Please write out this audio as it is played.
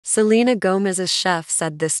Selena Gomez's chef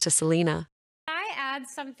said this to Selena. I add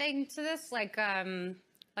something to this, like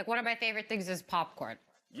one of my favorite things is popcorn.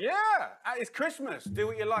 Yeah, it's Christmas. Do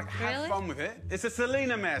what you like. Have Really? fun with it. It's a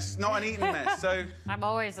Selena mess, not an eating mess. So I'm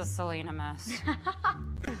always a Selena mess.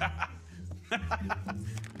 I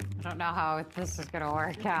don't know how this is gonna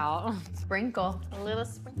work out. Sprinkle. A little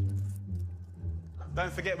sprinkle.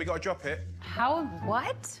 don't forget, we got to drop it. How?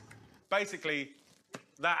 What? Basically,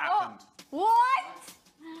 that happened. What?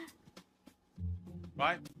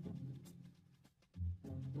 Right?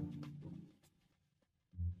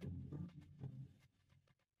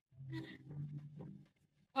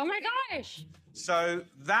 Oh my gosh! So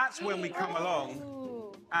that's when we come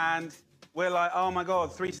along and we're like, oh my God,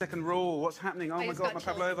 3-second rule. What's happening? Oh my just God, got my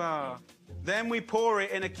chills. pavlova. Then we pour it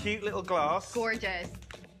in a cute little glass. Gorgeous.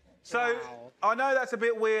 So I know that's a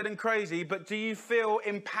bit weird and crazy, but do you feel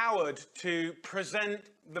empowered to present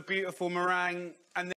the beautiful meringue and